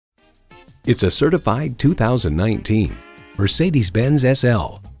It's a certified 2019 Mercedes-Benz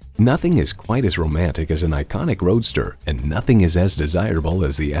SL. Nothing is quite as romantic as an iconic Roadster, and nothing is as desirable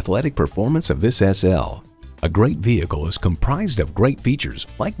as the athletic performance of this SL. A great vehicle is comprised of great features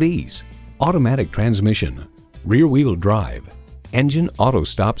like these: automatic transmission, rear-wheel drive, engine auto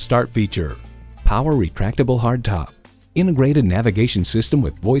stop-start feature, power retractable hardtop, integrated navigation system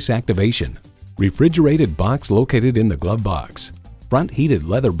with voice activation, refrigerated box located in the glove box, front heated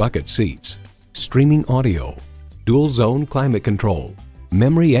leather bucket seats, streaming audio, dual zone climate control,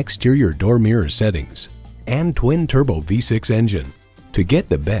 memory exterior door mirror settings, and twin-turbo V6 engine. To get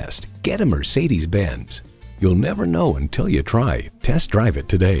the best, get a Mercedes-Benz. You'll never know until you try. Test drive it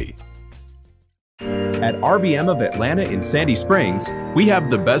today. At RBM of Atlanta in Sandy Springs, we have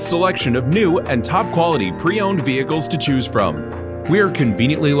the best selection of new and top-quality pre-owned vehicles to choose from. We are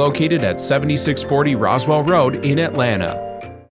conveniently located at 7640 Roswell Road in Atlanta.